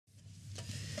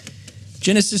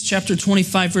Genesis chapter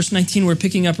 25, verse 19, we're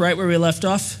picking up right where we left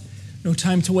off. No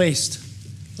time to waste.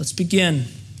 Let's begin.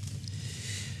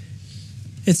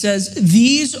 It says,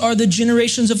 "These are the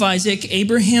generations of Isaac,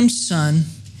 Abraham's son.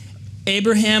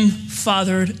 Abraham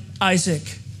fathered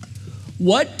Isaac."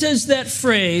 What does that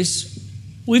phrase,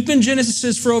 we've been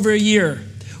Genesis for over a year.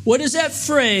 What does that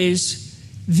phrase,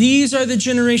 "these are the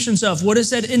generations of," what does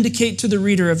that indicate to the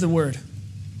reader of the word?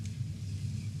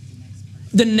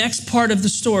 The next part of the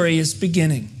story is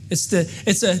beginning.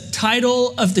 It's a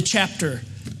title of the chapter,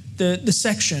 the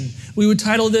section. We would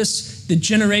title this, "The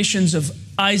Generations of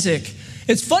Isaac."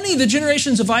 It's funny, the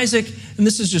generations of Isaac, and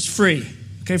this is just free,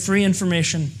 okay, free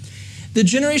information. The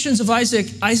generations of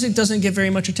Isaac doesn't get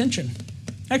very much attention.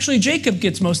 Actually, Jacob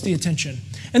gets most of the attention.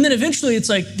 And then eventually it's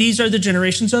like, these are the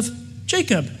generations of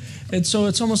Jacob. And so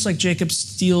it's almost like Jacob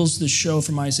steals the show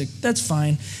from Isaac. That's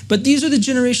fine. But these are the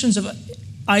generations of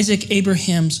Isaac,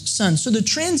 Abraham's son. So the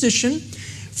transition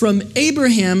from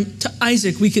Abraham to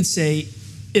Isaac, we could say,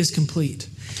 is complete.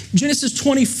 Genesis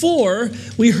 24,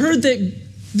 we heard that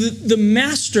the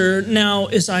master now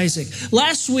is Isaac.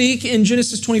 Last week in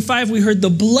Genesis 25, we heard the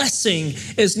blessing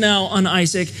is now on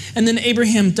Isaac, and then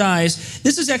Abraham dies.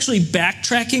 This is actually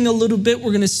backtracking a little bit.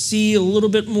 We're going to see a little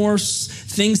bit more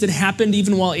things that happened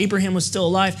even while Abraham was still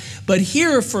alive. But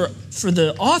here for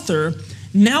the author,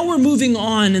 now we're moving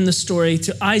on in the story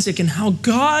to Isaac and how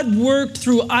God worked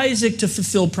through Isaac to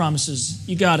fulfill promises.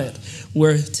 You got it.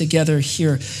 We're together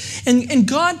here. And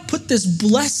God put this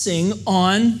blessing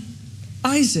on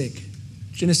Isaac,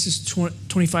 Genesis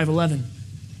 25:11.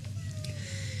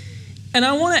 And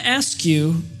I want to ask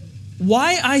you,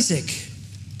 why Isaac?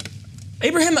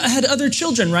 Abraham had other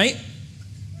children, right?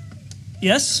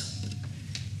 Yes?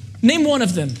 Name one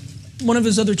of them, one of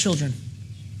his other children.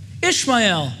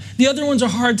 Ishmael. The other ones are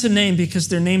hard to name because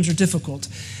their names are difficult.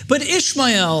 But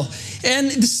Ishmael and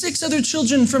the 6 other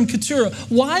children from Keturah,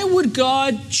 why would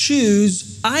God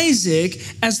choose Isaac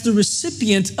as the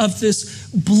recipient of this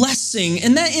blessing?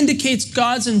 And that indicates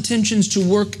God's intentions to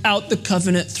work out the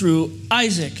covenant through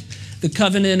Isaac. The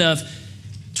covenant of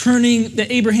turning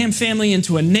the Abraham family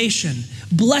into a nation,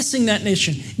 blessing that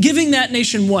nation, giving that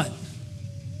nation what?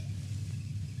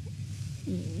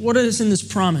 What is in this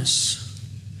promise?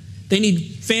 They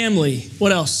need family.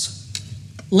 What else?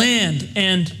 Land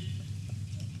and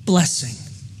blessing.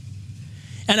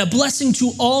 And a blessing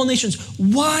to all nations.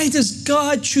 Why does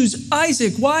God choose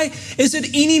Isaac? Why is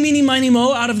it eeny, meeny, miny,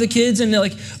 mo out of the kids and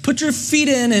like put your feet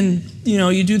in and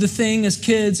you do the thing as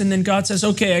kids and then God says,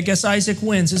 okay, I guess Isaac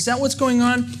wins. Is that what's going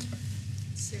on?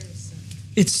 Sarah's son.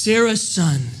 It's Sarah's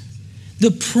son,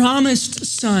 the promised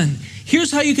son.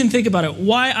 Here's how you can think about it.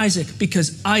 Why Isaac?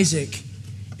 Because Isaac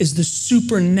is the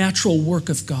supernatural work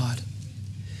of God.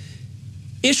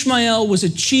 Ishmael was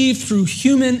achieved through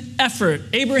human effort.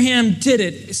 Abraham did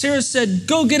it. Sarah said,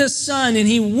 go get a son, and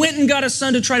he went and got a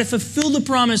son to try to fulfill the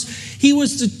promise.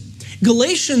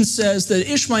 Galatians says that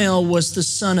Ishmael was the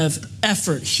son of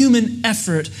effort, human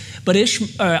effort, but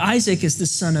Isaac is the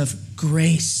son of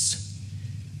grace.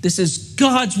 This is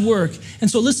God's work. And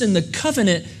so listen, the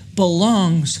covenant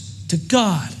belongs to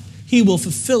God. He will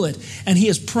fulfill it, and he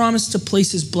has promised to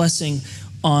place his blessing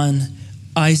on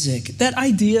Isaac. That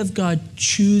idea of God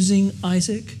choosing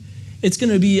Isaac, it's going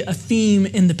to be a theme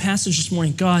in the passage this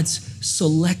morning, God's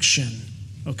selection,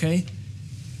 okay?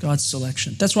 God's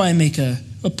selection. That's why I make a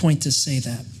point to say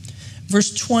that.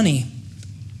 Verse 20,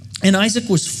 and Isaac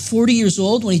was 40 years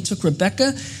old when he took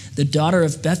Rebekah, the daughter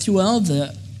of Bethuel,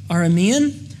 the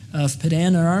Aramean of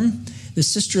Padan Aram, the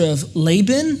sister of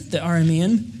Laban, the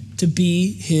Aramean, to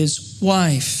be his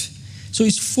wife. So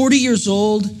he's 40 years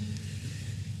old.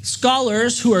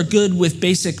 Scholars who are good with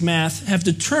basic math have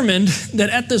determined that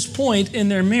at this point in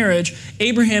their marriage,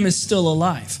 Abraham is still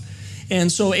alive.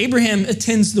 And so Abraham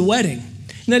attends the wedding.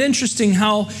 Isn't that interesting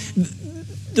how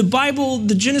the Bible,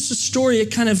 the Genesis story,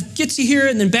 it kind of gets you here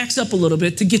and then backs up a little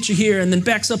bit to get you here and then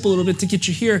backs up a little bit to get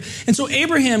you here. And so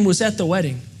Abraham was at the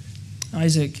wedding,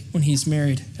 Isaac, when he's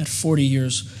married at 40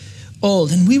 years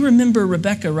old. And we remember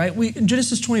Rebekah, right? In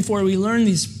Genesis 24, we learn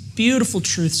these beautiful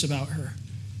truths about her.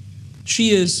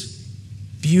 She is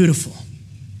beautiful,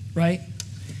 right?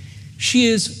 She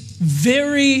is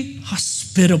very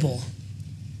hospitable.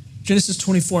 Genesis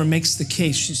 24 makes the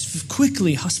case. She's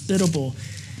quickly hospitable.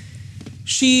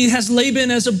 She has Laban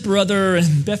as a brother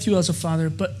and Bethuel as a father.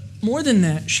 But more than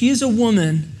that, she is a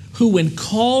woman who, when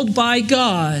called by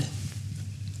God,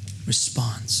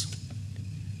 responds.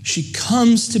 She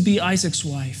comes to be Isaac's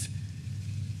wife,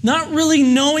 not really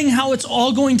knowing how it's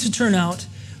all going to turn out,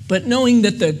 but knowing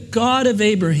that the God of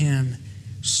Abraham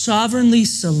sovereignly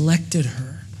selected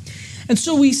her. And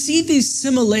so we see these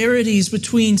similarities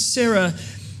between Sarah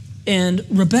and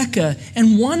Rebekah.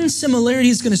 And one similarity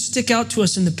is going to stick out to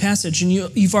us in the passage, and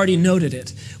you've already noted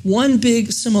it. One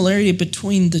big similarity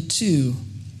between the two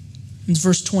is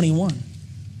verse 21.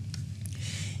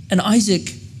 And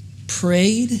Isaac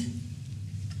prayed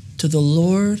to the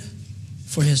Lord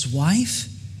for his wife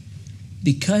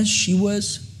because she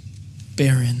was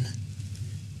barren.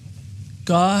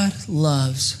 God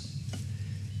loves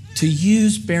to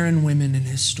use barren women in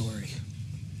his story.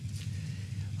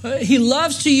 He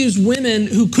loves to use women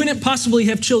who couldn't possibly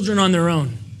have children on their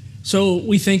own. So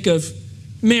we think of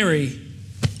Mary.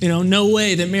 No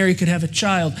way that Mary could have a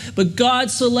child. But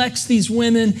God selects these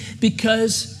women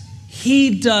because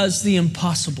he does the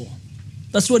impossible.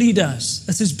 That's what he does.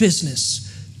 That's his business,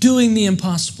 doing the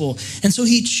impossible. And so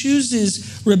he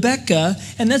chooses Rebekah,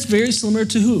 and that's very similar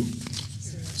to who?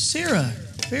 Sarah.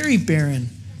 Very barren.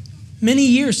 Many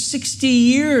years, 60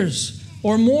 years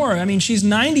or more. I mean, she's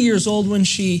 90 years old when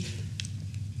she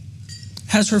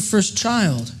has her first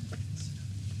child.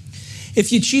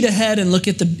 If you cheat ahead and look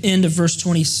at the end of verse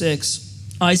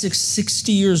 26, Isaac's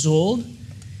 60 years old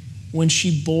when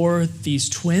she bore these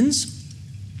twins.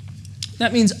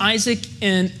 That means Isaac,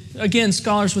 and again,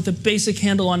 scholars with a basic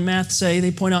handle on math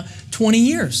they point out 20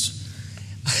 years.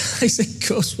 Isaac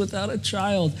goes without a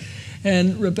child,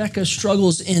 and Rebekah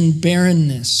struggles in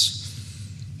barrenness.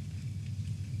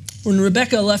 When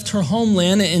Rebekah left her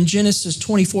homeland in Genesis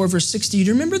 24, verse 60, do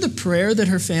you remember the prayer that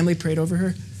her family prayed over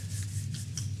her?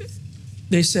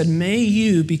 They said, may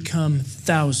you become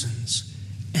thousands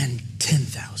and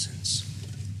 10,000s.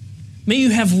 May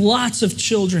you have lots of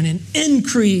children and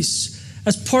increase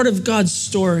as part of God's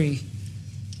story.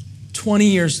 20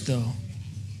 years, though,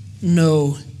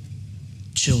 no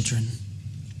children.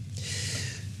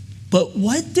 But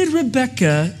what did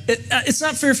Rebekah, it's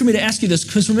not fair for me to ask you this,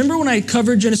 because remember when I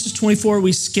covered Genesis 24,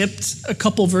 we skipped a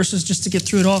couple verses just to get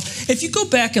through it all? If you go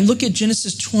back and look at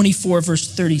Genesis 24,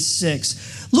 verse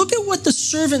 36, look at what the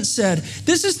servant said.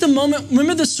 This is the moment,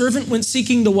 remember the servant went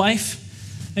seeking the wife?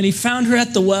 And he found her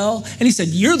at the well, and he said,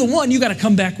 you're the one, you got to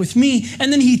come back with me.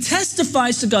 And then he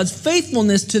testifies to God's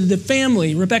faithfulness to the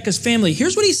family, Rebekah's family.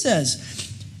 Here's what he says.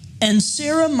 And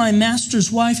Sarah, my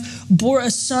master's wife, bore a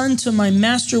son to my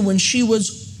master when she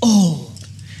was old.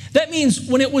 That means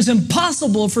when it was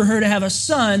impossible for her to have a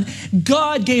son,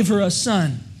 God gave her a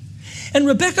son. And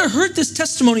Rebekah heard this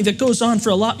testimony that goes on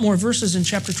for a lot more verses in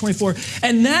chapter 24,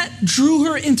 and that drew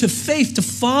her into faith to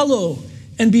follow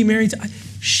and be married to.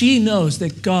 She knows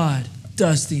that God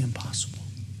does the impossible.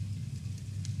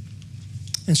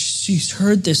 And she's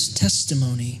heard this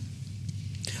testimony.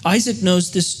 Isaac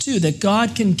knows this too, that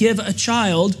God can give a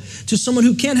child to someone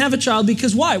who can't have a child,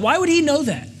 because why? Why would he know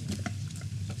that?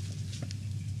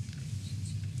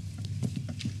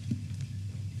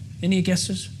 Any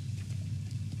guesses?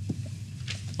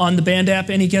 On the Band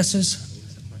app, any guesses?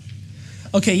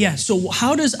 Okay, yeah. So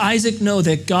how does Isaac know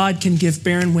that God can give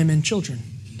barren women children?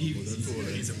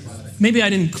 Maybe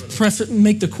I didn't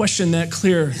make the question that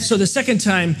clear. So the second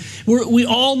time, we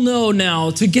all know now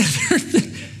together.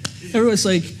 Everyone's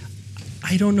like,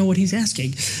 I don't know what he's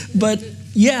asking. But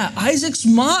yeah, Isaac's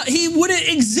mom, he wouldn't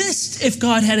exist if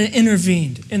God hadn't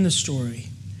intervened in the story.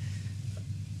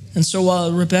 And so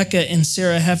while Rebekah and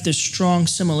Sarah have this strong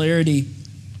similarity,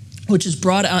 which is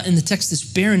brought out in the text, this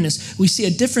barrenness, we see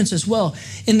a difference as well.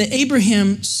 In the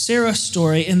Abraham-Sarah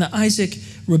story, in the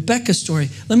Isaac-Rebekah story,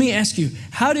 let me ask you,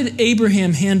 how did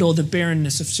Abraham handle the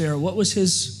barrenness of Sarah? What was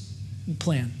his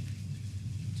plan?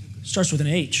 Starts with an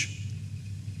H.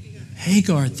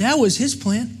 Hagar. That was his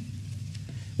plan.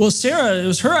 Well, Sarah, it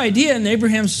was her idea, and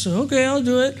Abraham said, okay, I'll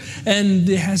do it. And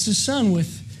he has his son with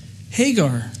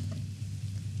Hagar.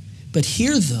 But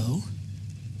here, though,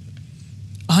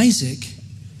 Isaac,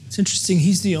 it's interesting,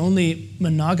 he's the only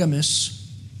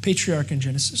monogamous patriarch in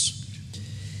Genesis.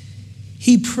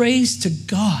 He prays to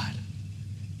God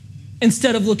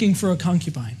instead of looking for a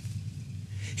concubine.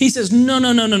 He says,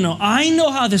 no. I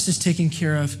know how this is taken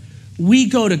care of. We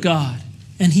go to God.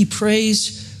 And he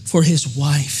prays for his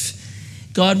wife.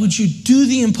 God, would you do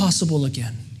the impossible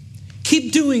again?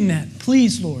 Keep doing that.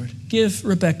 Please, Lord, give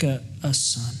Rebekah a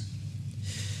son.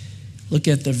 Look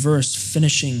at the verse,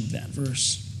 finishing that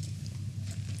verse.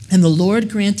 And the Lord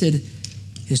granted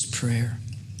his prayer,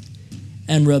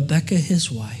 and Rebekah, his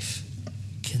wife,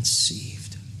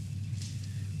 conceived.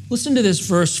 Listen to this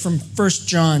verse from 1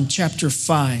 John chapter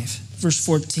 5, verse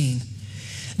 14.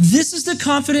 This is the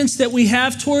confidence that we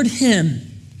have toward him,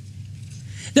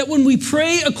 that when we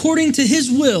pray according to his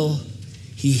will,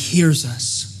 he hears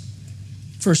us.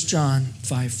 1 John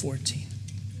 5:14.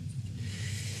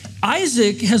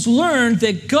 Isaac has learned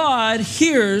that God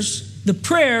hears the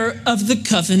prayer of the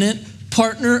covenant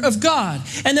partner of God.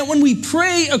 And that when we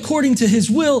pray according to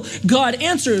his will, God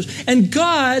answers. And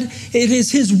God, it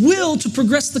is his will to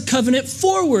progress the covenant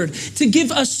forward, to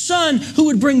give a son who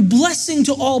would bring blessing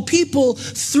to all people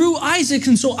through Isaac.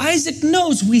 And so Isaac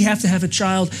knows we have to have a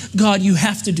child. God, you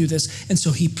have to do this. And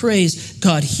so he prays,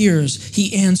 God hears,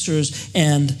 he answers,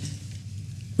 and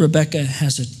Rebekah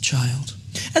has a child.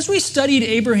 As we studied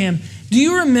Abraham, do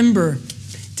you remember,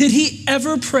 did he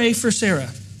ever pray for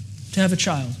Sarah to have a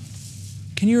child?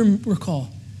 Can you recall?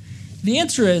 The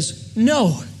answer is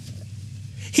no.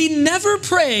 He never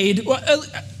prayed. Well,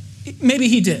 maybe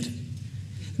he did.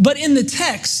 But in the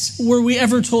text, were we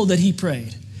ever told that he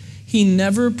prayed? He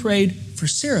never prayed for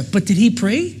Sarah. But did he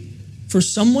pray for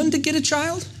someone to get a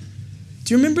child?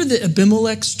 Do you remember the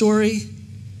Abimelech story?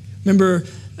 Remember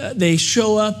they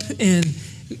show up in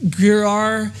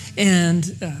Gerar and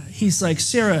he's like,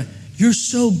 Sarah, you're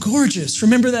so gorgeous.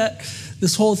 Remember that?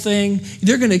 This whole thing,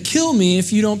 they're going to kill me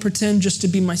if you don't pretend just to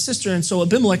be my sister. And so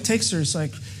Abimelech takes her. It's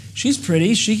like, she's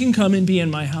pretty. She can come and be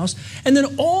in my house. And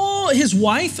then all his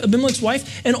wife, Abimelech's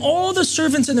wife, and all the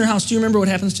servants in their house, do you remember what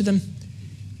happens to them?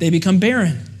 They become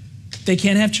barren. They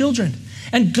can't have children.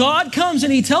 And God comes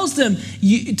and he tells them,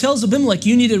 he tells Abimelech,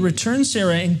 you need to return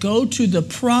Sarah and go to the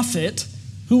prophet.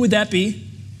 Who would that be?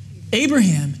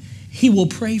 Abraham. He will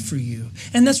pray for you.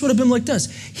 And that's what Abimelech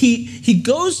does. He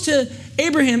goes to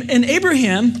Abraham, and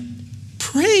Abraham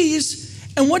prays.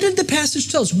 And what did the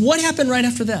passage tell us? What happened right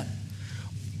after that?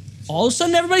 All of a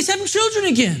sudden, everybody's having children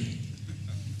again.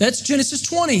 That's Genesis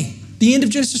 20, the end of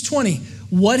Genesis 20.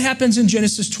 What happens in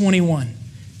Genesis 21?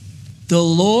 The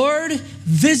Lord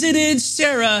visited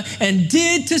Sarah and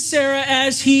did to Sarah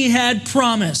as he had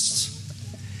promised.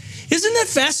 Isn't that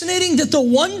fascinating that the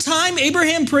one time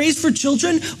Abraham prays for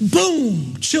children,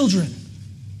 boom, children.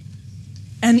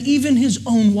 And even his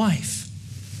own wife.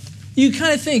 You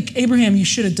kind of think, Abraham, you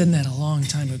should have done that a long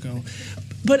time ago.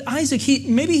 But Isaac,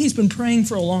 maybe he's been praying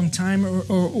for a long time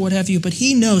or what have you, but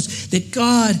he knows that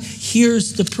God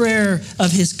hears the prayer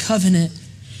of his covenant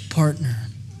partner.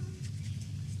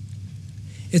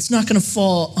 It's not going to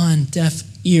fall on deaf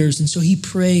ears. And so he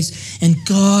prays, and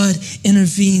God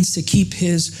intervenes to keep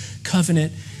his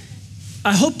covenant.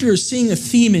 I hope you're seeing a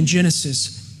theme in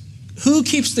Genesis. Who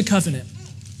keeps the covenant?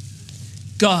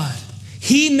 God.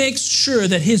 He makes sure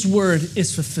that his word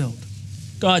is fulfilled.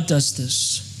 God does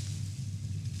this.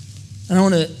 And I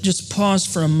want to just pause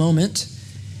for a moment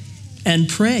and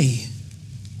pray.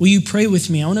 Will you pray with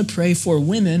me? I want to pray for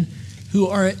women who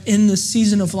are in the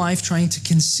season of life trying to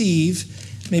conceive,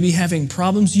 maybe having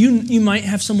problems. You might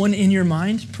have someone in your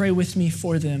mind. Pray with me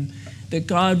for them, that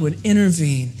God would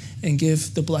intervene and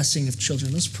give the blessing of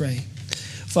children. Let's pray.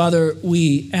 Father,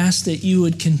 we ask that you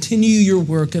would continue your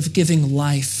work of giving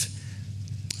life,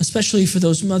 especially for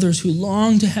those mothers who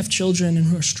long to have children and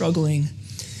who are struggling.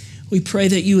 We pray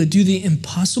that you would do the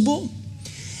impossible.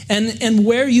 And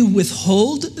where you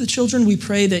withhold the children, we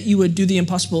pray that you would do the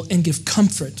impossible and give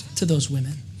comfort to those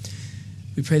women.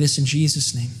 We pray this in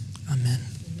Jesus' name. Amen.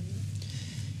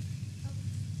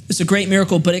 It's a great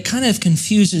miracle, but it kind of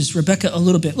confuses Rebekah a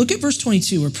little bit. Look at verse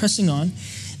 22. We're pressing on.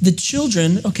 The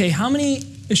children, okay, how many?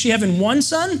 Is she having one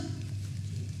son?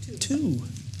 Two.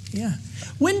 Yeah.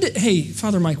 Hey,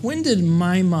 Father Mike, when did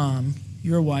my mom,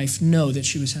 your wife, know that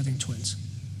she was having twins?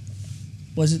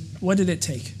 What did it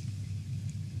take?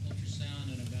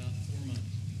 Ultrasound in about 4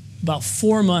 months. About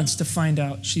 4 months to find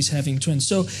out she's having twins.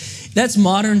 So that's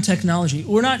modern technology.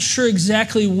 We're not sure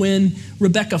exactly when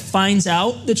Rebekah finds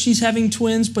out that she's having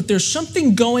twins, but there's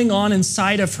something going on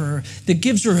inside of her that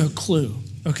gives her a clue,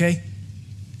 okay?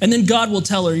 And then God will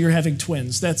tell her you're having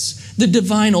twins. That's the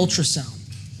divine ultrasound.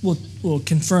 We'll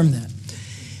confirm that.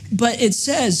 But it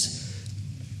says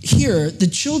here, the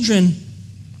children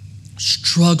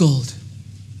struggled.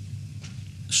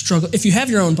 If you have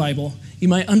your own Bible, you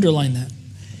might underline that.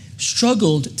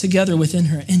 Struggled together within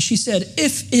her. And she said,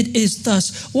 if it is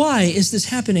thus, why is this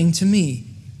happening to me?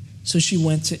 So she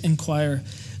went to inquire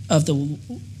of the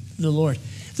Lord.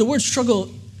 The word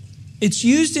struggle, it's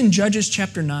used in Judges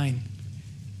chapter 9.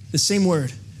 The same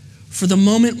word. For the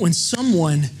moment when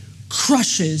someone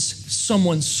crushes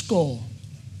someone's skull.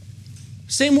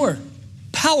 Same word.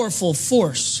 Powerful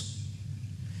force.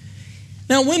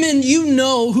 Now, women, you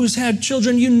know who's had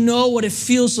children, you know what it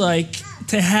feels like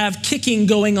to have kicking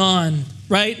going on,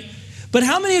 right? But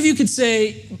how many of you could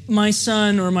say, my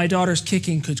son or my daughter's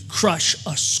kicking could crush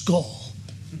a skull?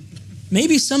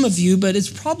 Maybe some of you, but it's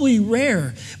probably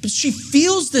rare. But she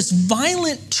feels this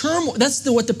violent turmoil. That's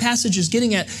what the passage is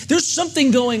getting at. There's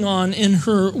something going on in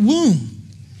her womb.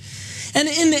 And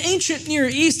in the ancient Near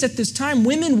East at this time,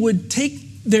 women would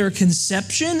take their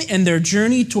conception and their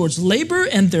journey towards labor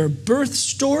and their birth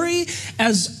story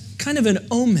as kind of an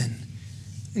omen.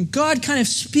 And God kind of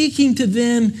speaking to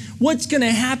them what's going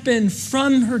to happen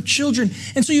from her children.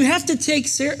 And so you have to take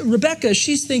Rebecca,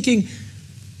 she's thinking,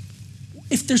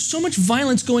 if there's so much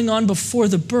violence going on before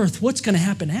the birth, what's going to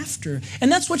happen after?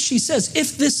 And that's what she says,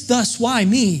 if this thus, why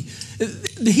me?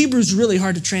 The Hebrew's really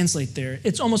hard to translate there.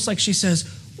 It's almost like she says,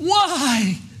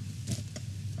 why?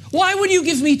 Why would you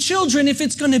give me children if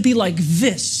it's going to be like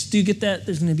this? Do you get that?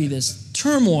 There's going to be this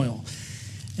turmoil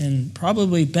and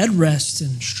probably bed rest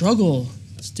and struggle.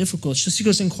 It's difficult. She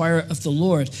goes, inquire of the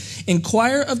Lord.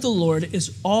 Inquire of the Lord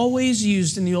is always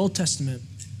used in the Old Testament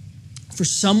for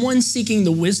someone seeking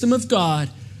the wisdom of God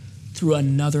through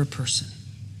another person.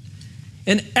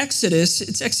 In Exodus,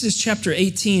 it's Exodus chapter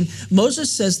 18,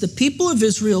 Moses says, the people of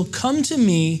Israel come to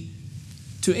me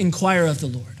to inquire of the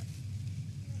Lord.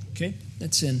 Okay,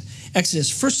 that's in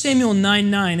Exodus. 1 Samuel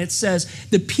 9:9, it says,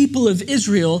 the people of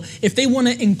Israel, if they want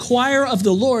to inquire of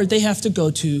the Lord, they have to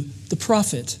go to the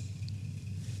prophet.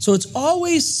 So it's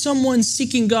always someone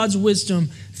seeking God's wisdom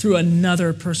through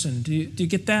another person. Do you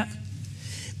get that?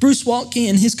 Bruce Waltke,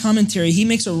 in his commentary, he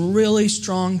makes a really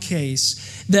strong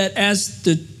case that as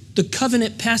the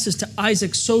covenant passes to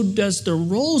Isaac, so does the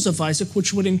roles of Isaac,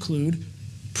 which would include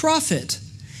prophet.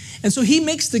 And so he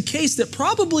makes the case that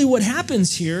probably what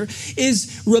happens here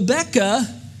is Rebecca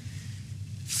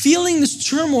feeling this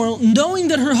turmoil, knowing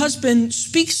that her husband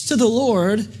speaks to the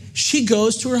Lord, she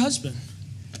goes to her husband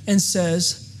and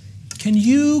says, can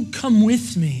you come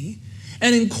with me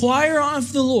and inquire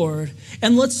of the Lord,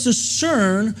 and let's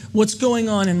discern what's going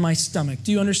on in my stomach?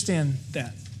 Do you understand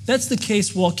that? That's the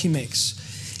case Waltke makes.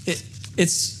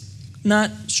 It's not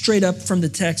straight up from the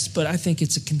text, but I think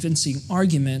it's a convincing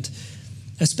argument,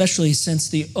 especially since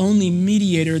the only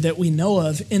mediator that we know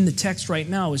of in the text right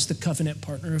now is the covenant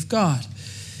partner of God.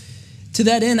 To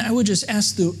that end, I would just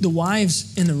ask the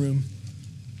wives in the room,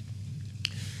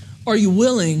 are you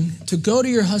willing to go to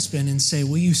your husband and say,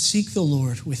 will you seek the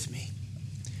Lord with me?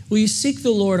 Will you seek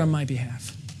the Lord on my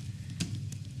behalf?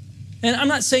 And I'm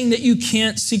not saying that you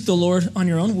can't seek the Lord on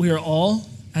your own. We are all,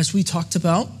 as we talked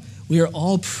about, we are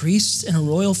all priests in a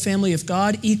royal family of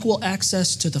God, equal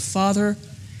access to the Father.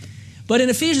 But in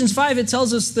Ephesians 5, it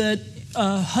tells us that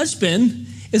a husband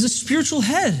is a spiritual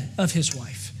head of his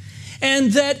wife,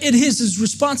 and that it is his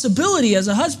responsibility as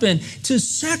a husband to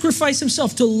sacrifice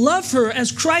himself, to love her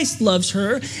as Christ loves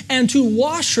her, and to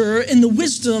wash her in the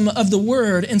wisdom of the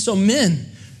word. And so men,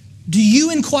 do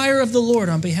you inquire of the Lord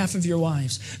on behalf of your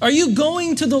wives? Are you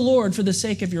going to the Lord for the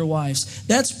sake of your wives?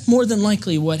 That's more than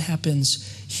likely what happens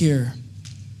here.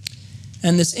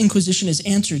 And this inquisition is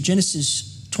answered.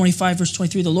 Genesis 25, verse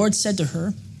 23, the Lord said to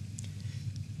her,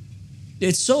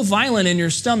 it's so violent in your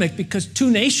stomach because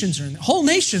whole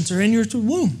nations are in your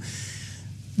womb.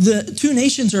 The two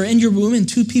nations are in your womb, and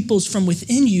two peoples from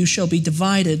within you shall be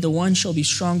divided. The one shall be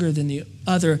stronger than the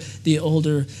other. The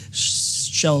older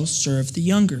shall serve the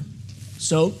younger.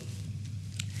 So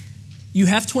you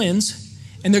have twins,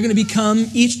 and they're going to become,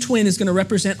 each twin is going to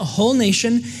represent a whole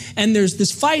nation, and there's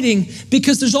this fighting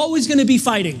because there's always going to be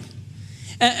fighting.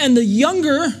 And the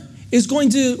younger is going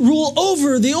to rule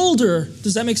over the older.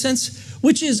 Does that make sense?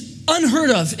 Which is unheard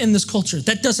of in this culture.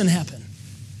 That doesn't happen.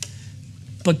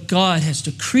 But God has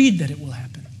decreed that it will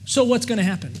happen. So what's going to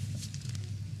happen?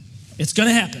 It's going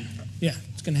to happen. Yeah,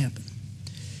 it's going to happen.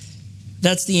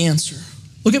 That's the answer.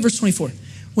 Look at verse 24.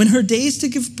 When her days to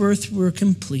give birth were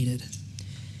completed,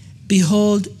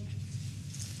 behold,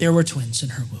 there were twins in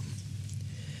her womb.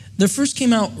 The first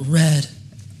came out red,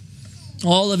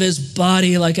 all of his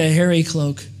body like a hairy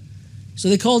cloak. So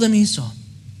they called him Esau.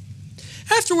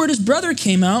 Afterward, his brother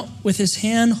came out with his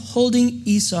hand holding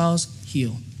Esau's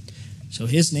heel. So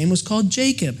his name was called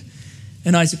Jacob.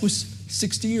 And Isaac was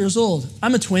 60 years old.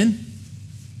 I'm a twin.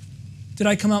 Did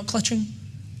I come out clutching?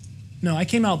 No, I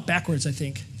came out backwards, I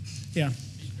think. Yeah.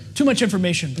 Too much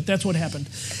information, but that's what happened.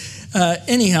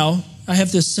 Anyhow, I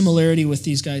have this similarity with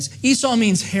these guys. Esau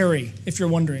means hairy, if you're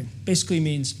wondering. Basically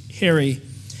means hairy.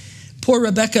 Poor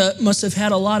Rebecca must have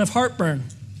had a lot of heartburn.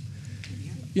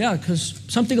 Yeah, because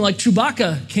something like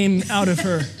Chewbacca came out of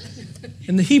her.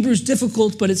 And the Hebrew's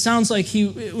difficult, but it sounds like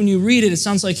when you read it, it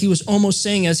sounds like he was almost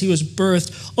saying as he was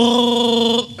birthed,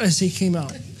 oh, as he came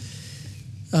out.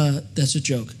 That's a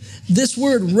joke. This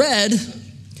word red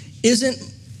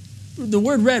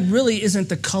really isn't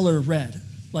the color red,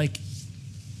 like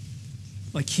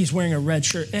he's wearing a red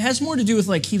shirt. It has more to do with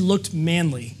like he looked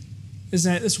manly.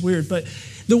 It's weird, but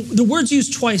the word's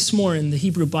used twice more in the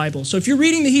Hebrew Bible. So if you're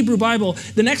reading the Hebrew Bible,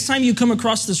 the next time you come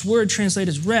across this word translated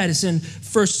as red is in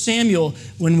 1 Samuel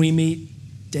when we meet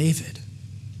David.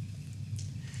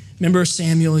 Remember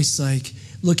Samuel, he's like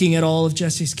looking at all of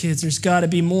Jesse's kids. There's got to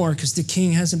be more because the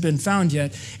king hasn't been found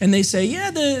yet. And they say,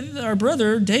 yeah, our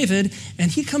brother David, and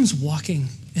he comes walking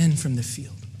in from the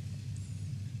field.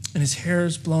 And his hair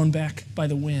is blown back by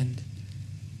the wind.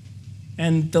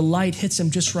 And the light hits him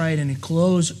just right, and it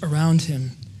glows around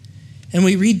him. And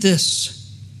we read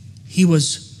this, he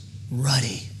was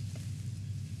ruddy.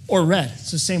 Or red, it's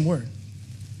the same word.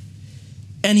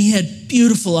 And he had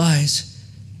beautiful eyes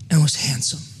and was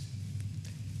handsome.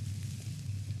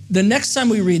 The next time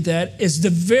we read that is the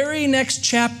very next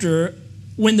chapter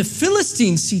when the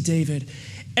Philistines see David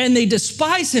and they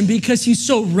despise him because he's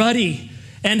so ruddy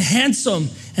and handsome,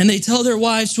 and they tell their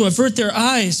wives to avert their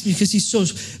eyes because he's so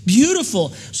beautiful.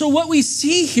 So what we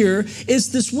see here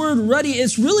is this word ruddy.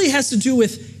 It really has to do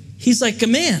with he's like a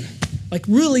man, like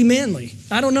really manly.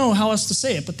 I don't know how else to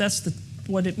say it, but that's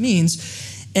what it means.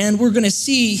 And we're going to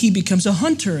see he becomes a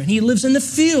hunter, and he lives in the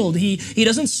field. He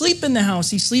doesn't sleep in the house.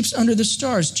 He sleeps under the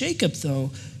stars. Jacob,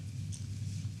 though,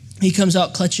 he comes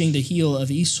out clutching the heel of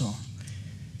Esau.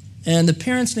 And the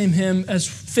parents name him, as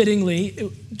fittingly,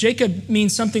 Jacob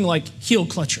means something like heel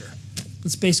clutcher.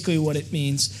 That's basically what it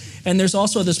means. And there's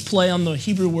also this play on the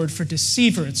Hebrew word for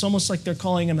deceiver. It's almost like they're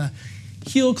calling him a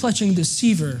heel clutching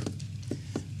deceiver.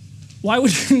 Why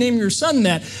would you name your son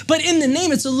that? But in the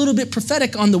name, it's a little bit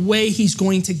prophetic on the way he's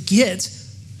going to get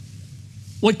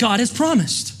what God has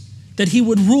promised, that he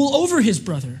would rule over his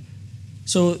brother.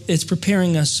 So it's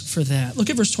preparing us for that. Look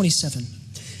at verse 27.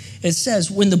 It says,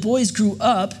 when the boys grew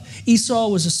up, Esau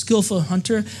was a skillful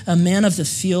hunter, a man of the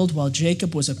field, while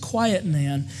Jacob was a quiet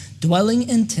man, dwelling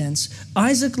in tents.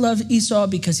 Isaac loved Esau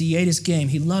because he ate his game.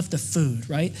 He loved the food,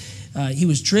 right?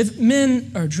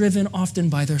 Men are driven often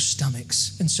by their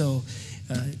stomachs. And so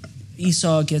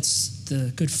Esau gets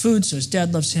the good food, so his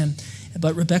dad loves him.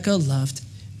 But Rebekah loved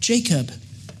Jacob.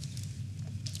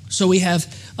 So we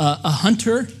have a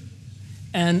hunter,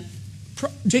 and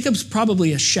Jacob's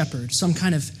probably a shepherd, some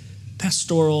kind of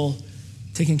pastoral,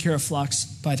 taking care of flocks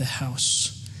by the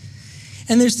house.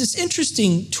 And there's this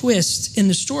interesting twist in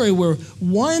the story where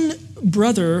one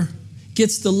brother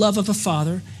gets the love of a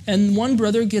father, and one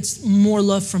brother gets more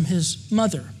love from his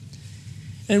mother.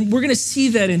 And we're going to see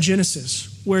that in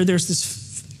Genesis, where there's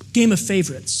this game of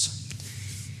favorites.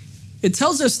 It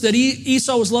tells us that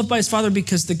Esau was loved by his father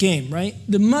because of the game, right?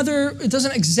 The mother, it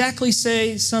doesn't exactly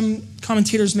say, some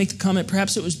commentators make the comment,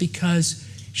 perhaps it was because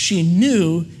she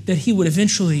knew that he would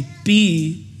eventually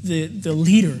be the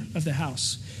leader of the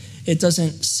house. It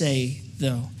doesn't say,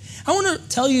 though. I want to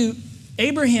tell you,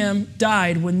 Abraham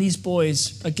died when these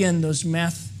boys, again, those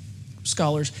math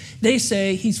scholars, they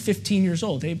say he's 15 years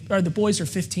old. The boys are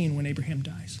 15 when Abraham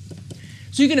dies.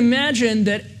 So you can imagine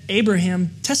that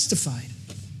Abraham testified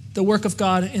the work of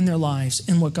God in their lives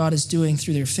and what God is doing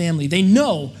through their family. They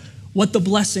know what the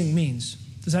blessing means.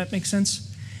 Does that make sense?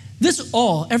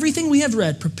 Everything we have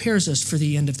read prepares us for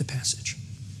the end of the passage.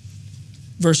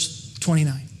 Verse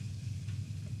 29,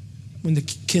 when the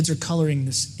kids are coloring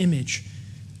this image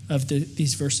of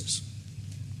these verses.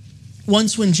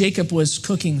 Once when Jacob was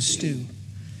cooking stew,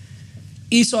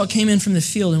 Esau came in from the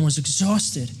field and was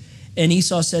exhausted. And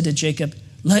Esau said to Jacob,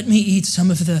 let me eat some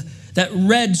of that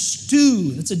red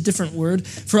stew. That's a different word.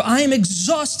 For I am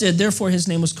exhausted. Therefore his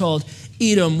name was called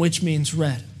Edom, which means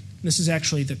red. This is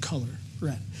actually the color,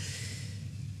 red.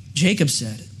 Jacob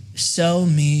said, sell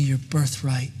me your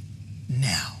birthright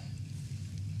now.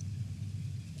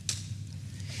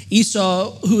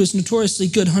 Esau, who is notoriously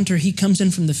good hunter, he comes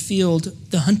in from the field,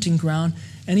 the hunting ground,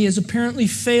 and he has apparently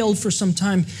failed for some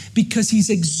time because he's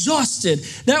exhausted.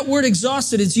 That word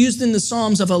exhausted is used in the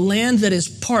Psalms of a land that is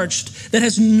parched, that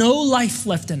has no life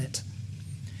left in it.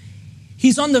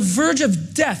 He's on the verge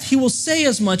of death. He will say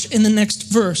as much in the next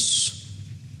verse.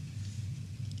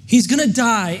 He's going to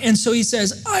die, and so he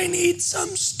says, I need some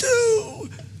stew.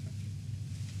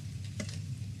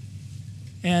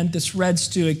 And this red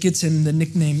stew, it gets him the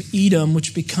nickname Edom,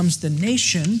 which becomes the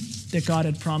nation that God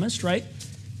had promised, right?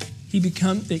 He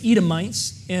becomes the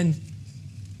Edomites, and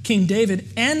King David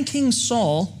and King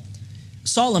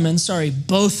Solomon,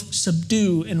 both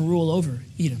subdue and rule over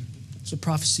Edom. It's a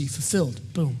prophecy fulfilled.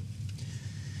 Boom.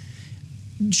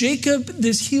 Jacob,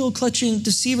 this heel-clutching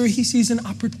deceiver, he sees an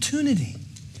opportunity.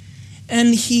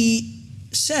 And he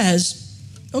says,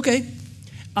 okay,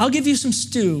 I'll give you some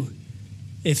stew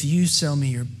if you sell me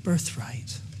your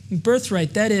birthright.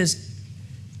 Birthright, that is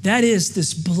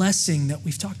this blessing that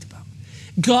we've talked about.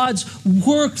 God's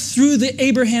work through the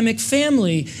Abrahamic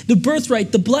family, the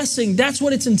birthright, the blessing, that's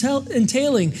what it's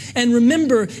entailing. And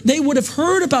remember, they would have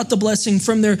heard about the blessing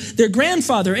from their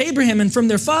grandfather, Abraham, and from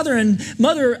their father and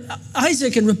mother,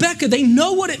 Isaac and Rebekah. They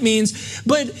know what it means,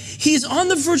 but he's on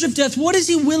the verge of death. What is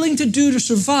he willing to do to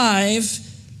survive?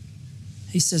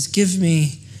 He says, give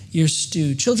me your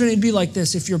stew. Children, it'd be like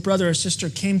this if your brother or sister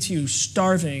came to you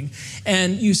starving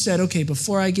and you said, okay,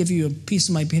 before I give you a piece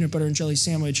of my peanut butter and jelly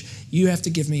sandwich, you have to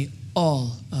give me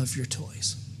all of your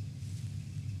toys.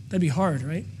 That'd be hard,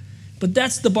 right? But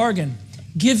that's the bargain.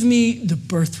 Give me the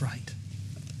birthright.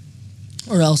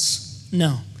 Or else,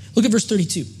 no. Look at verse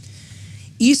 32.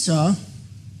 Esau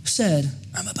said,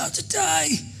 I'm about to die.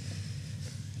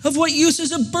 Of what use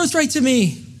is a birthright to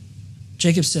me?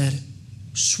 Jacob said,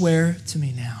 swear to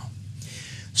me now.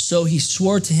 So he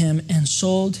swore to him and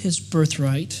sold his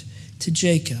birthright to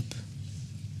Jacob.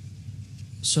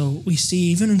 So we see,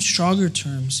 even in stronger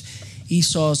terms,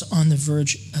 Esau's on the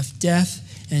verge of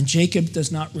death, and Jacob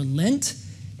does not relent.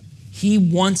 He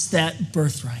wants that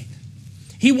birthright.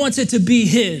 He wants it to be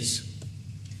his.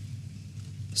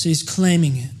 So he's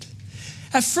claiming it.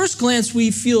 At first glance,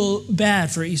 we feel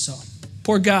bad for Esau.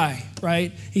 Poor guy,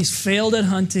 right? He's failed at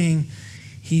hunting.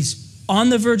 He's on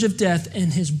the verge of death,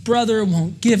 and his brother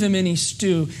won't give him any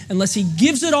stew unless he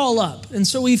gives it all up. And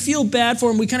so we feel bad for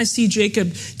him. We kind of see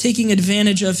Jacob taking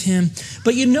advantage of him.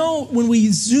 But you know, when we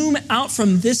zoom out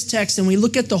from this text and we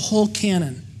look at the whole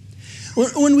canon,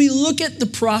 when we look at the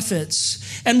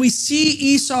prophets and we see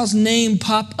Esau's name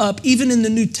pop up, even in the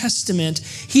New Testament,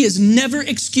 he is never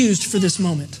excused for this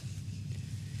moment.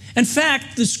 In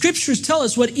fact, the scriptures tell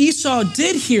us what Esau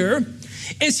did here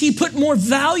is he put more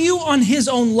value on his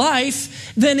own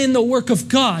life than in the work of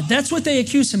God. That's what they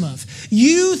accuse him of.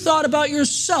 You thought about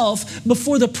yourself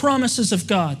before the promises of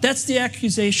God. That's the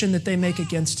accusation that they make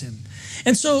against him.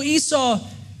 And so Esau,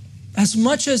 as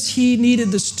much as he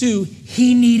needed the stew,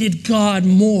 he needed God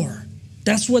more.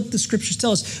 That's what the scriptures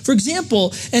tell us. For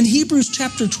example, in Hebrews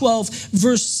chapter 12,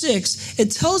 verse 6,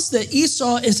 it tells that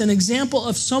Esau is an example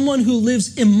of someone who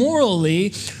lives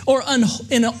immorally or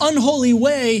in an unholy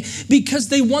way because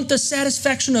they want the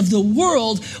satisfaction of the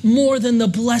world more than the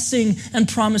blessing and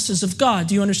promises of God.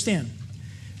 Do you understand?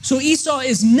 So Esau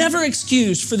is never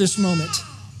excused for this moment.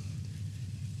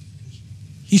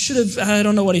 He should have, I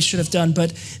don't know what he should have done,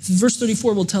 but verse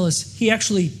 34 will tell us he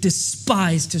actually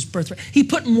despised his birthright. He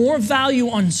put more value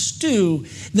on stew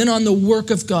than on the work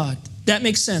of God. That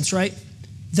makes sense, right?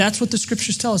 That's what the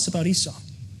scriptures tell us about Esau.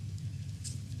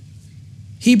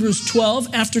 Hebrews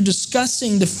 12, after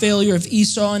discussing the failure of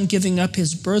Esau and giving up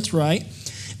his birthright,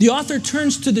 the author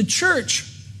turns to the church.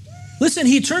 Listen,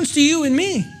 he turns to you and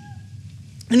me.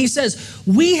 And he says,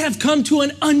 we have come to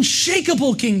an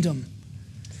unshakable kingdom.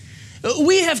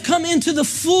 We have come into the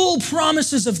full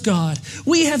promises of God.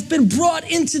 We have been brought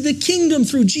into the kingdom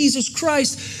through Jesus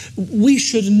Christ. We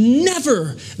should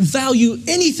never value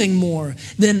anything more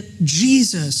than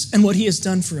Jesus and what he has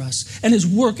done for us and his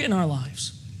work in our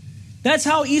lives. That's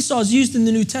how Esau is used in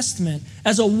the New Testament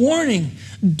as a warning.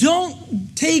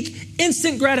 Don't take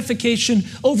instant gratification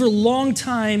over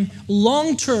long-term,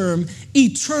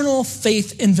 eternal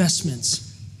faith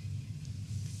investments.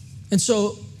 And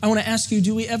so I want to ask you,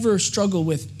 do we ever struggle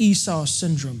with Esau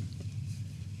syndrome?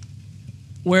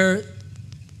 Where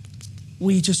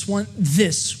we just want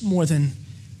this more than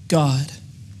God.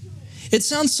 It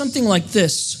sounds something like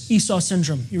this, Esau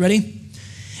syndrome. You ready?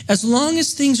 As long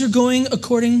as things are going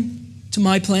according to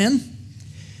my plan,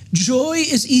 joy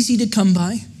is easy to come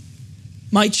by.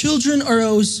 My children are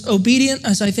as obedient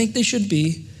as I think they should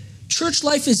be. Church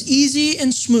life is easy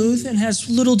and smooth and has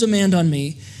little demand on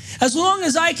me. As long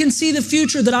as I can see the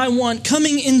future that I want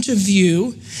coming into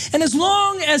view, and as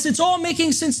long as it's all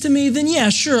making sense to me, then yeah,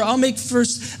 sure, I'll make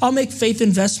faith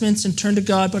investments and turn to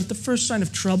God. But at the first sign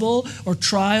of trouble or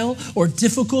trial or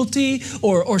difficulty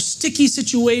or sticky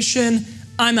situation,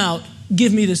 I'm out.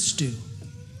 Give me the stew.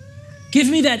 Give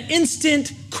me that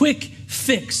instant, quick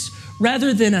fix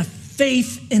rather than a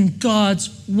faith in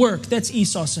God's work. That's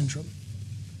Esau syndrome.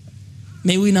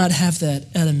 May we not have that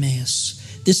at Emmaus.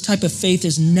 This type of faith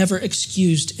is never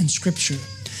excused in Scripture.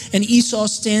 And Esau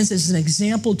stands as an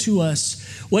example to us.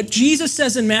 What Jesus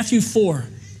says in Matthew 4,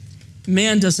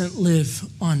 man doesn't live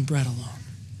on bread alone,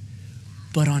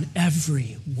 but on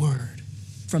every word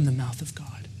from the mouth of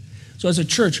God. So as a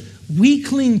church, we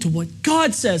cling to what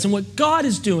God says and what God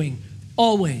is doing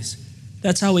always.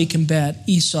 That's how we combat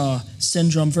Esau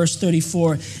syndrome. Verse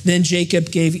 34, then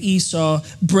Jacob gave Esau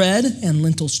bread and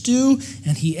lentil stew,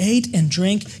 and he ate and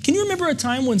drank. Can you remember a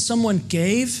time when someone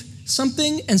gave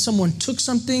something and someone took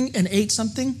something and ate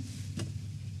something?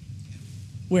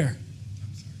 Where?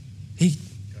 He,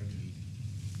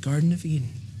 Garden of Eden.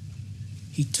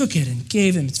 He took it and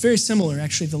gave him. It's very similar,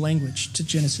 actually, the language to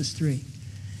Genesis 3.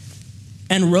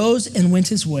 And rose and went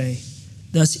his way.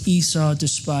 Thus Esau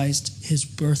despised his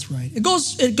birthright. It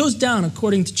goes down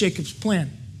according to Jacob's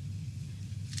plan.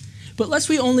 But lest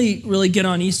we only really get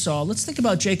on Esau, let's think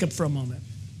about Jacob for a moment.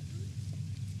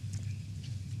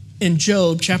 In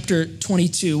Job chapter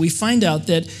 22, we find out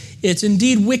that it's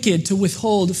indeed wicked to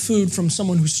withhold food from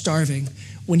someone who's starving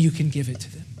when you can give it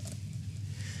to them.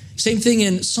 Same thing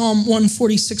in Psalm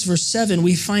 146, verse 7,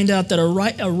 we find out that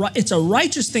it's a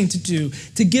righteous thing to do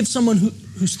to give someone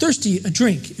who's thirsty a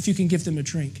drink, if you can give them a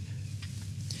drink.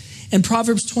 In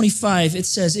Proverbs 25, it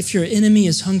says, if your enemy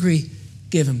is hungry,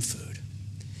 give him food.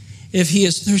 If he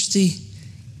is thirsty,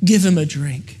 give him a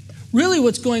drink. Really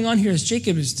what's going on here is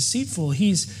Jacob is deceitful.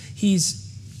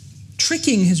 He's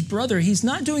tricking his brother. He's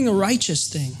not doing a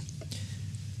righteous thing.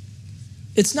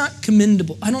 It's not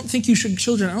commendable. I don't think you should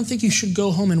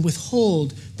go home and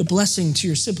withhold the blessing to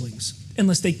your siblings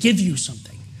unless they give you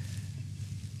something.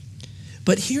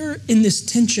 But here in this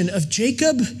tension of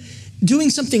Jacob doing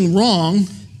something wrong,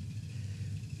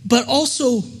 but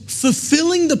also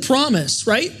fulfilling the promise,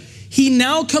 right? He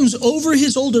now comes over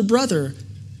his older brother.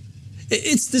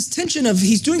 It's this tension of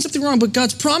he's doing something wrong, but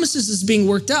God's promises is being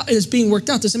worked out.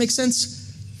 Does it make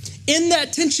sense? In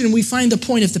that tension, we find the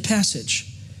point of the passage.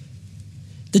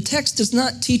 The text does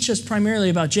not teach us primarily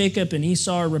about Jacob and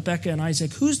Esau or Rebekah and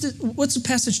Isaac. What's the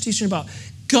passage teaching about?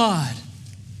 God.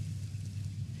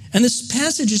 And this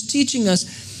passage is teaching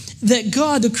us that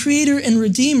God, the creator and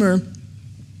redeemer,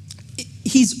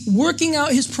 he's working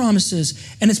out his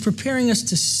promises and is preparing us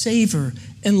to savor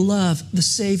and love the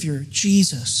Savior,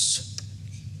 Jesus.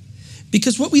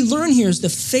 Because what we learn here is the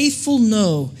faithful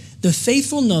know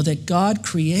that God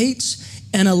creates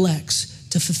and elects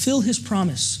to fulfill his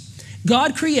promise.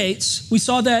 God creates. We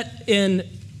saw that in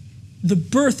the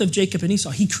birth of Jacob and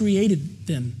Esau. He created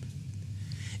them.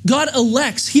 God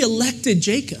elects. He elected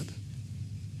Jacob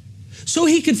so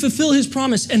he could fulfill his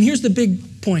promise. And here's the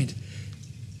big point.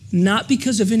 Not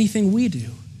because of anything we do,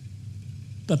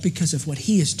 but because of what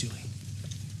he is doing.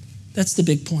 That's the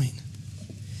big point.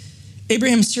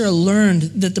 Abraham and Sarah learned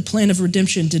that the plan of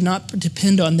redemption did not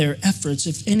depend on their efforts.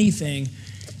 If anything,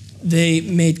 they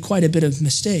made quite a bit of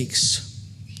mistakes.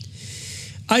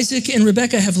 Isaac and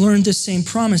Rebekah have learned this same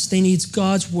promise. They need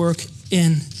God's work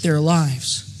in their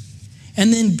lives.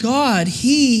 And then God,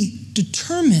 he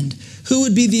determined who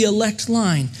would be the elect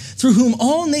line, through whom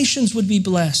all nations would be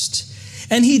blessed.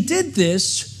 And he did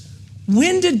this.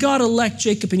 When did God elect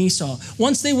Jacob and Esau?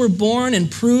 Once they were born and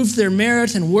proved their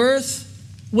merit and worth?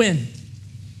 When?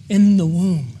 In the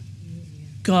womb.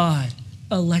 God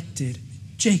elected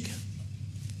Jacob.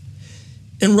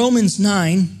 In Romans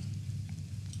 9,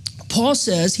 Paul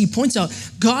says, he points out,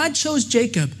 God chose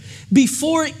Jacob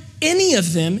before any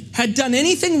of them had done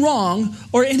anything wrong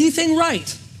or anything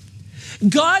right.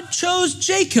 God chose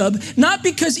Jacob not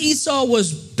because Esau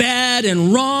was bad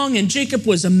and wrong and Jacob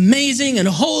was amazing and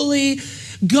holy.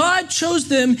 God chose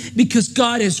them because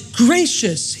God is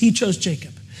gracious. He chose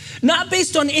Jacob. Not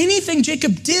based on anything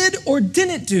Jacob did or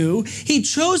didn't do. He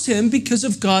chose him because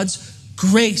of God's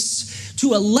grace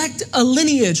to elect a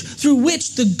lineage through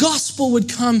which the gospel would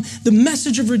come, the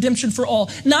message of redemption for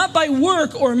all, not by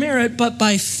work or merit, but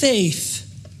by faith.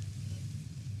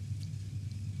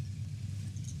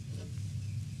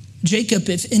 Jacob,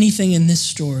 if anything in this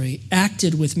story,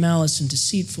 acted with malice and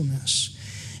deceitfulness.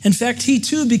 In fact, he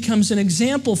too becomes an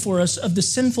example for us of the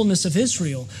sinfulness of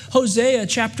Israel. Hosea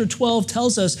chapter 12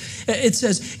 tells us, it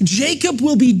says, Jacob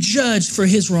will be judged for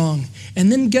his wrong.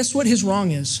 And then guess what his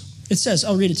wrong is? It says,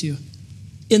 I'll read it to you.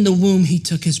 In the womb, he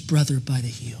took his brother by the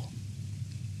heel.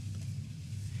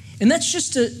 And that's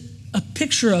just a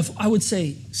picture of, I would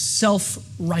say,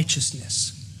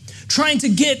 self-righteousness. Trying to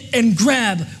get and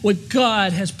grab what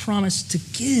God has promised to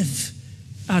give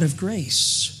out of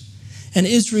grace. And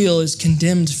Israel is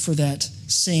condemned for that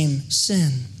same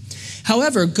sin.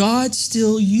 However, God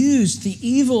still used the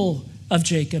evil of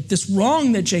Jacob, this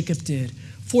wrong that Jacob did,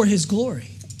 for his glory.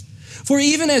 For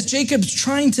even as Jacob's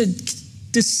trying to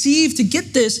deceive to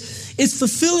get this, it's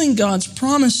fulfilling God's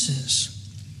promises.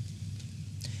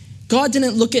 God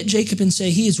didn't look at Jacob and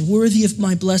say, he is worthy of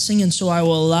my blessing, and so I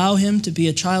will allow him to be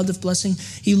a child of blessing.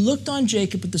 He looked on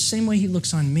Jacob the same way he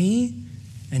looks on me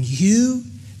and you,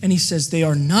 and he says, they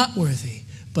are not worthy,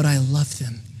 but I love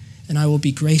them, and I will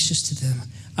be gracious to them.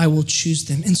 I will choose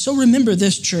them. And so remember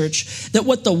this, church, that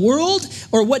what the world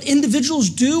or what individuals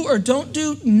do or don't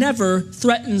do never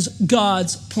threatens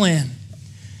God's plan.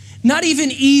 Not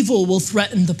even evil will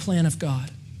threaten the plan of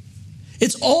God.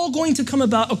 It's all going to come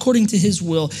about according to his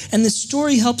will. And this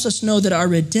story helps us know that our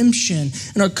redemption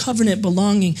and our covenant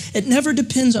belonging, it never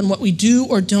depends on what we do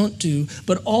or don't do,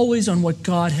 but always on what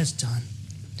God has done.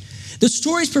 The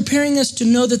story is preparing us to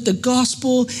know that the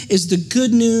gospel is the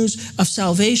good news of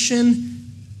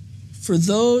salvation for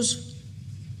those,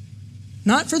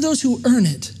 not for those who earn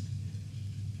it,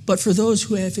 but for those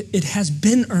who it has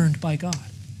been earned by God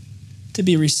to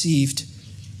be received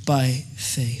by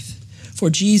faith. For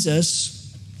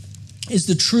Jesus is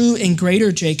the true and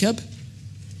greater Jacob.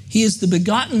 He is the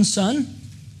begotten Son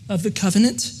of the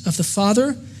covenant of the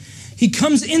Father. He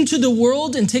comes into the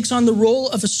world and takes on the role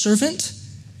of a servant.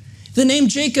 The name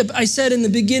Jacob, I said in the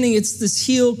beginning, it's this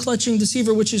heel-clutching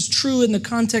deceiver, which is true in the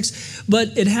context,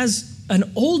 but it has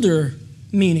an older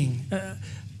meaning.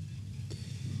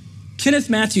 Kenneth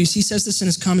Matthews, he says this in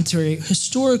his commentary,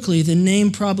 historically, the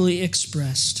name probably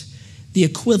expressed the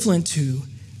equivalent to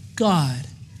God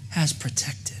has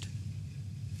protected.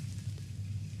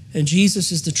 And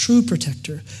Jesus is the true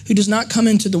protector who does not come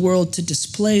into the world to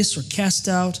displace or cast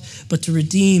out, but to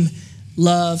redeem,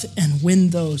 love, and win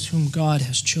those whom God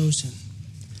has chosen.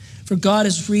 For God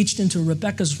has reached into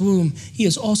Rebekah's womb. He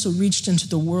has also reached into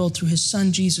the world through his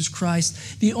Son, Jesus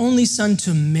Christ, the only Son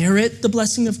to merit the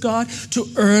blessing of God, to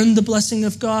earn the blessing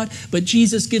of God. But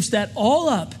Jesus gives that all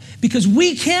up because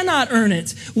we cannot earn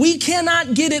it. We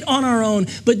cannot get it on our own,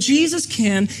 but Jesus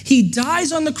can. He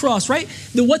dies on the cross, right?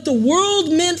 What the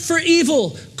world meant for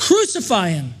evil,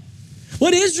 crucify him.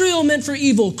 What Israel meant for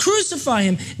evil, crucify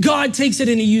him. God takes it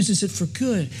and he uses it for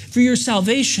good, for your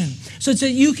salvation, so that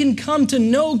you can come to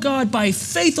know God by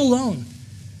faith alone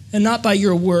and not by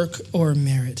your work or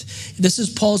merit. This is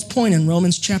Paul's point in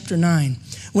Romans chapter 9,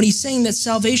 when he's saying that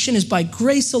salvation is by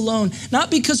grace alone,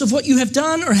 not because of what you have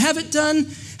done or haven't done,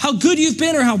 how good you've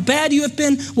been or how bad you have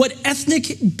been, what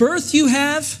ethnic birth you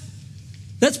have.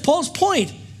 That's Paul's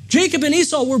point. Jacob and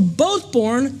Esau were both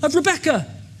born of Rebekah.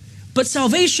 But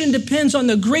salvation depends on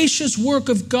the gracious work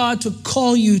of God to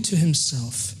call you to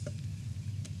himself.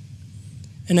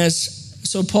 And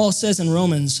so Paul says in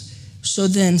Romans, so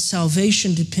then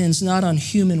salvation depends not on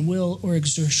human will or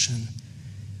exertion,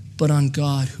 but on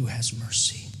God who has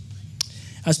mercy.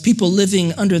 As people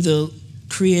living under the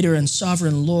Creator and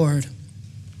Sovereign Lord,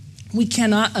 we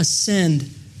cannot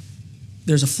ascend.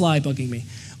 There's a fly bugging me.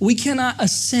 We cannot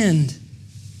ascend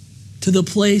to the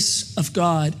place of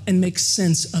God and make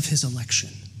sense of his election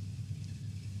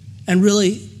and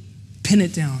really pin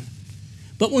it down.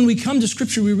 But when we come to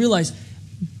Scripture, we realize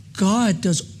God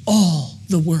does all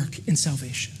the work in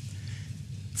salvation.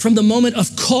 From the moment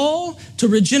of call to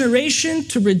regeneration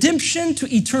to redemption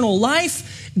to eternal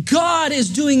life, God is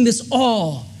doing this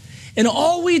all. And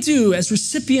all we do as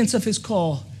recipients of his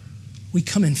call, we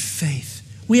come in faith.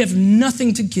 We have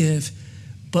nothing to give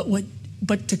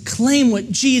but to claim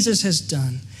what Jesus has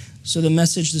done. So the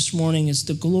message this morning is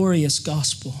the glorious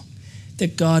gospel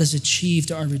that God has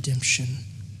achieved our redemption.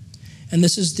 And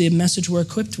this is the message we're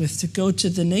equipped with, to go to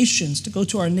the nations, to go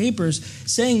to our neighbors,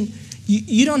 saying,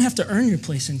 you don't have to earn your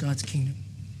place in God's kingdom.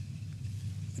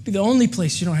 It'd be the only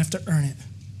place you don't have to earn it.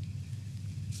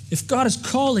 If God is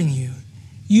calling you,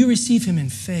 you receive him in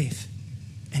faith,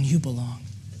 and you belong.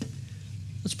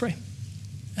 Let's pray.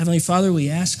 Heavenly Father, we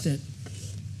ask that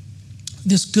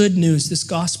this good news, this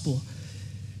gospel,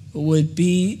 would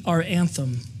be our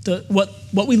anthem,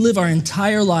 what we live our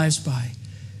entire lives by,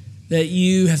 that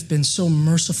you have been so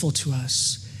merciful to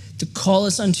us to call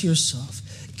us unto yourself,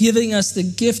 giving us the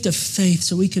gift of faith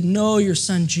so we could know your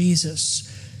Son Jesus,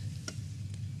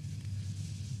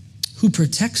 who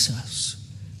protects us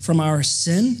from our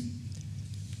sin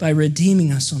by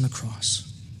redeeming us on the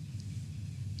cross.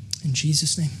 In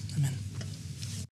Jesus' name, amen.